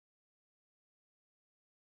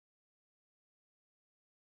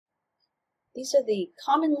These are the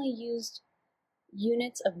commonly used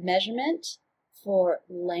units of measurement for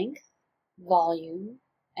length, volume,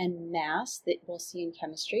 and mass that we'll see in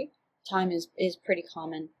chemistry. Time is pretty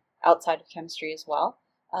common outside of chemistry as well,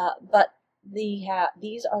 but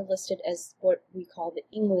these are listed as what we call the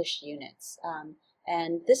English units,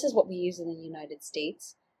 and this is what we use in the United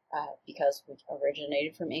States because we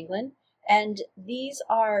originated from England. And these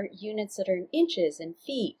are units that are in inches and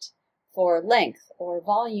feet for length, or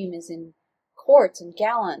volume is in quarts and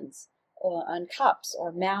gallons, or on cups,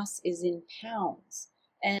 or mass is in pounds.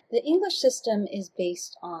 And the English system is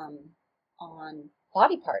based on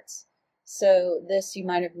body parts. So this, you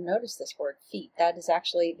might have noticed this word feet. That is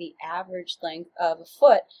actually the average length of a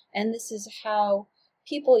foot, and this is how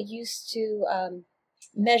people used to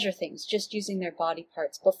measure things, just using their body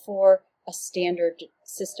parts before a standard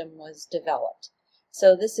system was developed.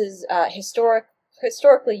 So this is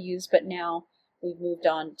historically used, but now we've moved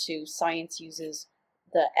on to science uses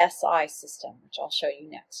the SI system, which I'll show you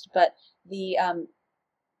next. But the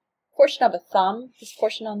portion of a thumb, this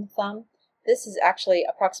portion on the thumb, this is actually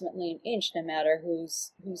approximately an inch no matter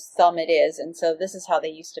whose thumb it is, and so this is how they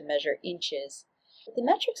used to measure inches. The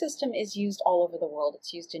metric system is used all over the world.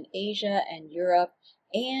 It's used in Asia and Europe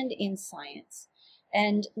and in science.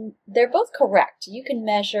 And they're both correct. You can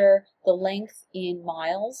measure the length in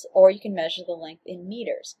miles, or you can measure the length in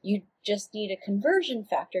meters. You just need a conversion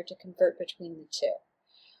factor to convert between the two.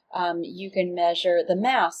 You can measure the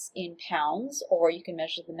mass in pounds, or you can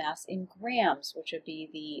measure the mass in grams, which would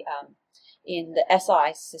be in the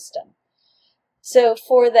SI system. So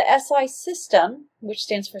for the SI system, which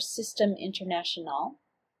stands for System International,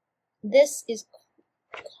 this is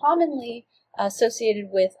commonly associated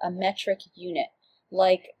with a metric unit.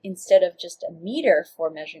 Like, instead of just a meter for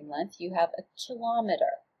measuring length, you have a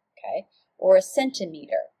kilometer, okay, or a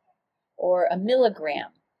centimeter, or a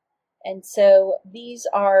milligram. And so these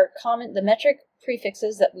are common, the metric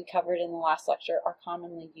prefixes that we covered in the last lecture are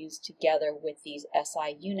commonly used together with these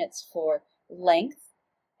SI units for length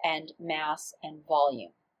and mass and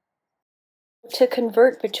volume. To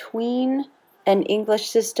convert between an English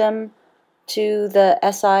system to the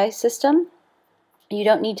SI system, you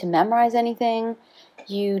don't need to memorize anything.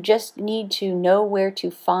 You just need to know where to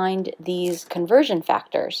find these conversion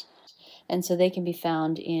factors. And so they can be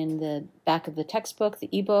found in the back of the textbook, the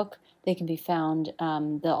ebook. They can be found,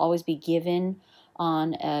 they'll always be given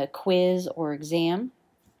on a quiz or exam.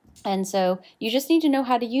 And so you just need to know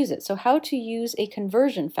how to use it. So how to use a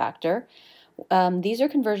conversion factor. These are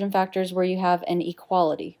conversion factors where you have an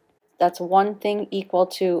equality. That's one thing equal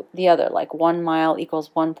to the other, like 1 mile equals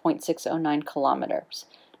 1.609 kilometers.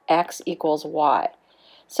 X equals Y.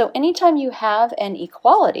 So anytime you have an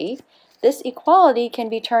equality, this equality can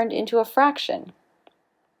be turned into a fraction.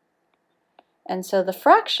 And so the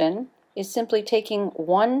fraction is simply taking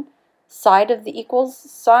one side of the equals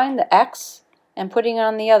sign, the X, and putting it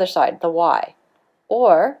on the other side, the Y.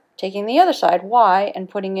 Or taking the other side, Y, and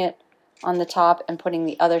putting it on the top and putting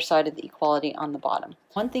the other side of the equality on the bottom.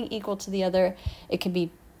 One thing equal to the other, it can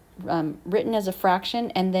be written as a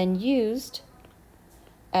fraction and then used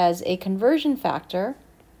as a conversion factor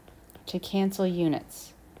to cancel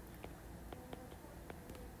units.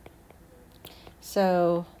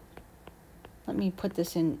 So let me put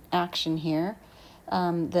this in action here,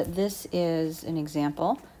 that this is an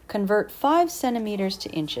example. Convert 5 centimeters to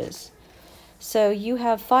inches. So you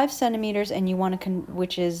have 5 centimeters and you want to,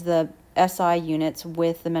 which is the SI units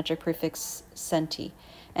with the metric prefix centi.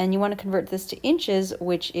 And you want to convert this to inches,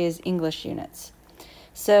 which is English units.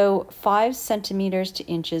 So 5 centimeters to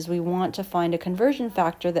inches, we want to find a conversion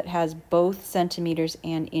factor that has both centimeters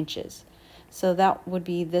and inches. So that would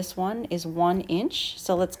be, this one is 1 inch.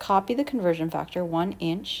 So let's copy the conversion factor. 1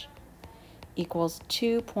 inch equals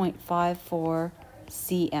 2.54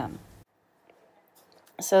 cm.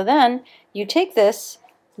 So then you take this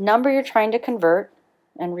number you're trying to convert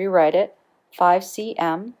and rewrite it, 5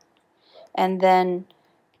 cm, and then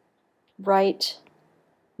write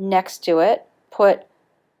next to it, put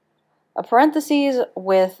a parentheses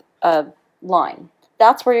with a line.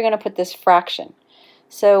 That's where you're going to put this fraction.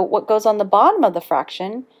 So what goes on the bottom of the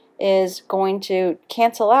fraction is going to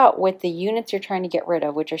cancel out with the units you're trying to get rid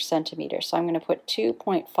of, which are centimeters. So I'm going to put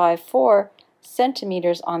 2.54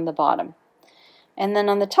 centimeters on the bottom. And then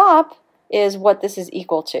on the top is what this is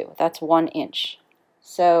equal to. That's 1 inch.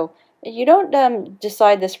 So you don't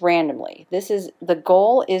decide this randomly. The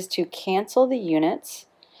goal is to cancel the units,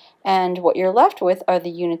 and what you're left with are the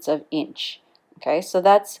units of inch. Okay, so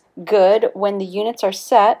that's good. When the units are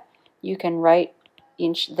set, you can write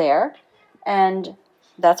inch there, and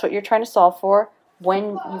that's what you're trying to solve for.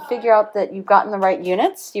 when you figure out that you've gotten the right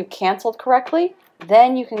units, you've canceled correctly,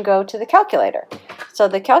 then you can go to the calculator. So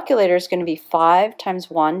the calculator is going to be 5 times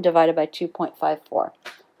 1 divided by 2.54,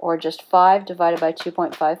 or just 5 divided by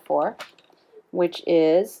 2.54, which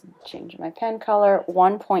is, change my pen color,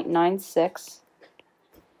 1.96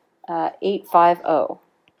 850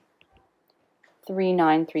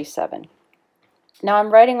 3937. Now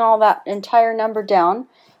I'm writing all that entire number down.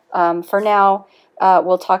 For now,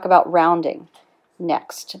 we'll talk about rounding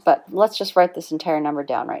next, but let's just write this entire number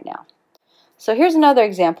down right now. So here's another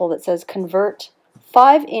example that says convert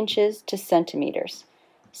 5 inches to centimeters.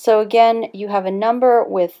 So again, you have a number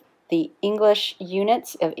with the English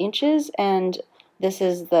units of inches, and this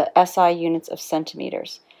is the SI units of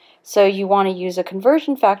centimeters. So you want to use a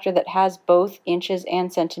conversion factor that has both inches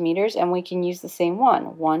and centimeters, and we can use the same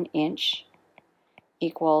one. 1 inch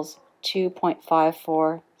equals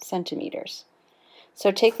 2.54 centimeters.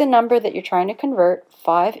 So take the number that you're trying to convert,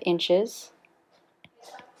 5 inches,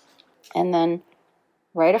 and then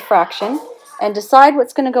write a fraction, and decide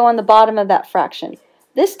what's going to go on the bottom of that fraction.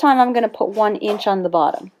 This time I'm going to put 1 inch on the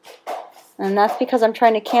bottom, and that's because I'm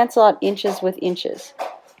trying to cancel out inches with inches.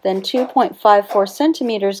 Then 2.54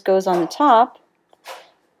 centimeters goes on the top,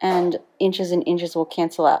 and inches will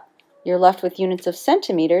cancel out. You're left with units of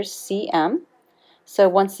centimeters, cm. So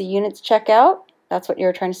once the units check out, that's what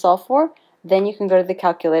you're trying to solve for, then you can go to the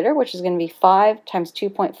calculator, which is going to be 5 times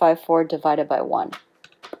 2.54 divided by 1.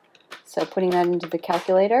 So putting that into the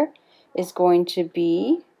calculator is going to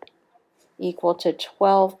be equal to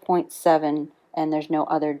 12.7, and there's no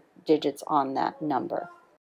other digits on that number.